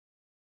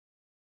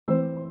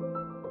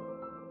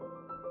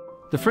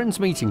The Friends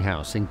Meeting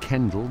House in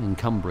Kendal in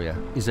Cumbria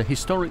is a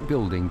historic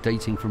building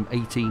dating from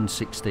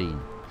 1816.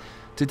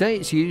 Today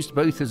it's used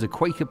both as a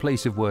Quaker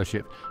place of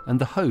worship and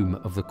the home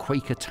of the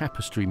Quaker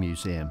Tapestry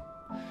Museum.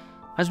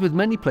 As with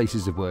many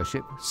places of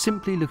worship,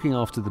 simply looking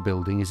after the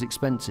building is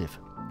expensive.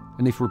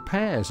 And if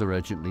repairs are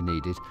urgently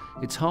needed,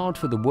 it's hard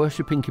for the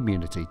worshipping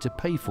community to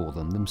pay for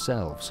them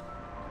themselves.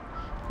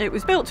 It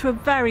was built to a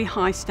very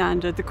high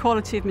standard. The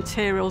quality of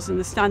materials and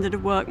the standard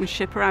of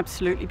workmanship are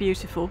absolutely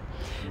beautiful.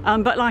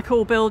 But like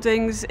all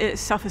buildings, it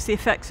suffers the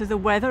effects of the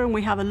weather, and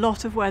we have a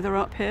lot of weather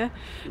up here.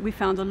 We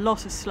found a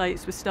lot of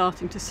slates were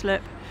starting to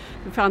slip.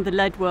 We found the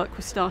lead work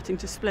was starting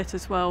to split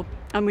as well.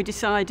 And we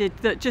decided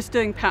that just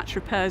doing patch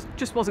repairs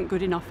just wasn't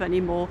good enough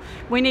anymore.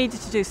 We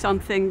needed to do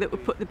something that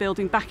would put the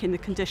building back in the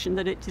condition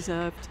that it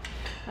deserved.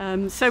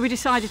 So we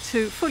decided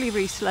to fully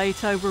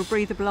reslate over a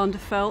breathable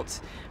underfelt,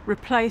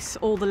 replace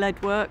all the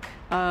lead work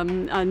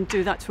and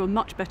do that to a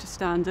much better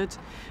standard,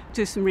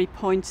 do some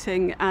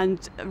repointing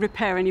and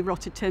repair any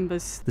rotted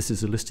timbers. This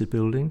is a listed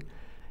building.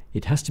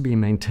 It has to be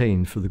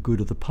maintained for the good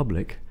of the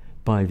public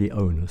by the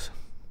owners.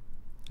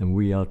 And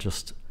we are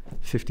just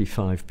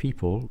 55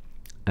 people.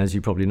 As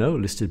you probably know, a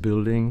listed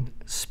building,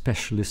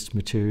 specialist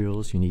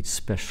materials, you need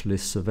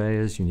specialist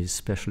surveyors, you need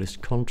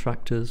specialist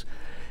contractors,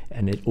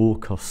 and it all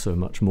costs so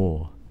much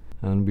more.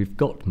 And we've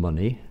got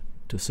money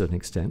to a certain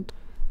extent,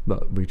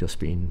 but we've just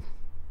been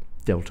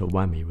dealt a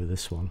whammy with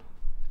this one,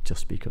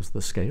 just because of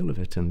the scale of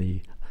it and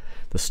the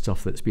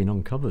stuff that's been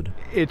uncovered.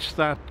 It's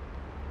that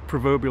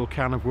proverbial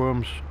can of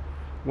worms.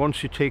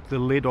 Once you take the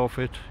lid off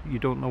it, you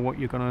don't know what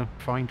you're going to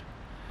find.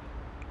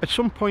 At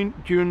some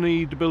point during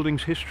the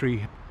building's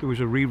history, there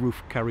was a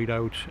re-roof carried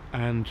out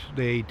and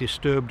they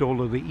disturbed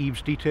all of the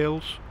eaves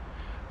details,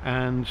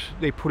 and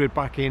they put it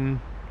back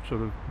in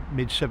sort of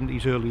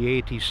mid-70s,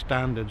 early 80s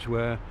standards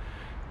where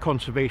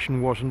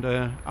conservation wasn't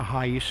a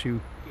high issue.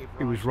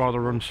 It was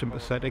rather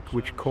unsympathetic,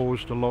 which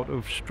caused a lot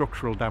of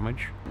structural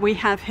damage. We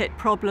have hit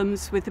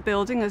problems with the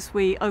building. As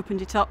we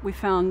opened it up, we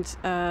found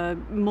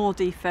more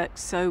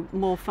defects, so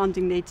more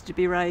funding needed to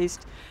be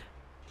raised.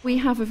 We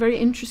have a very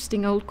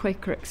interesting old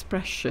Quaker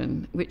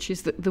expression, which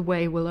is that the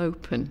way will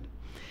open.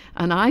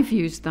 And I've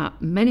used that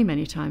many,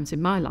 many times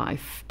in my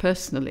life,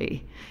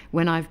 personally,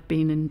 when I've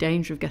been in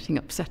danger of getting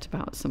upset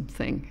about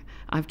something.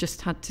 I've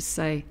just had to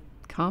say,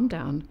 calm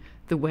down,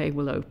 the way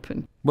will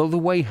open. Well, the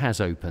way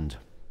has opened,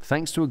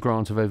 thanks to a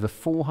grant of over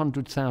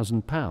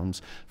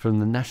 £400,000 from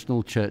the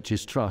National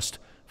Churches Trust,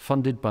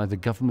 funded by the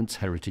government's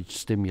Heritage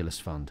Stimulus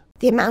Fund.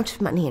 The amount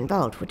of money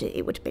involved,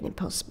 it would have been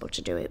impossible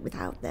to do it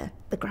without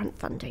the grant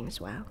funding as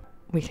well.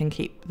 We can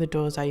keep the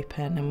doors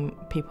open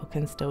and people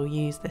can still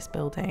use this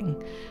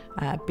building,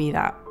 be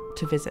that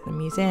to visit the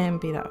museum,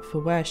 be that for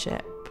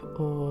worship,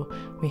 or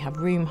we have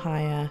room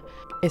hire.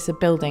 It's a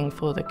building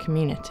for the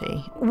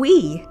community.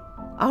 We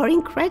are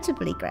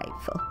incredibly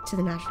grateful to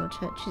the National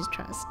Churches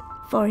Trust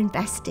for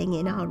investing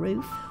in our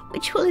roof,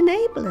 which will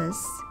enable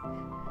us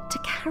to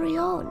carry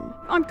on.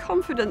 I'm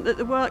confident that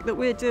the work that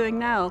we're doing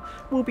now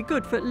will be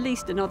good for at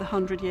least another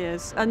 100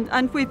 years.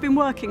 And we've been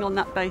working on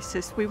that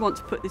basis. We want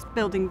to put this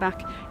building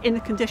back in the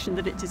condition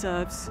that it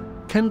deserves.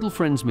 Kendal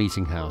Friends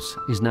Meeting House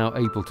is now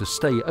able to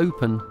stay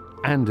open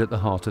and at the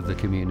heart of the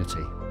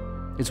community.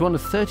 It's one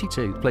of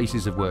 32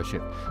 places of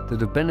worship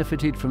that have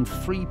benefited from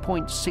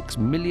 £3.6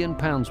 million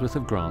worth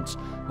of grants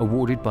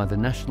awarded by the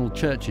National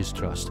Churches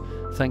Trust,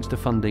 thanks to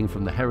funding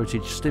from the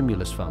Heritage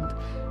Stimulus Fund,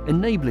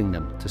 enabling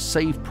them to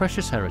save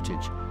precious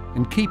heritage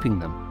and keeping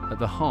them at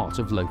the heart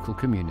of local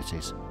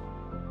communities.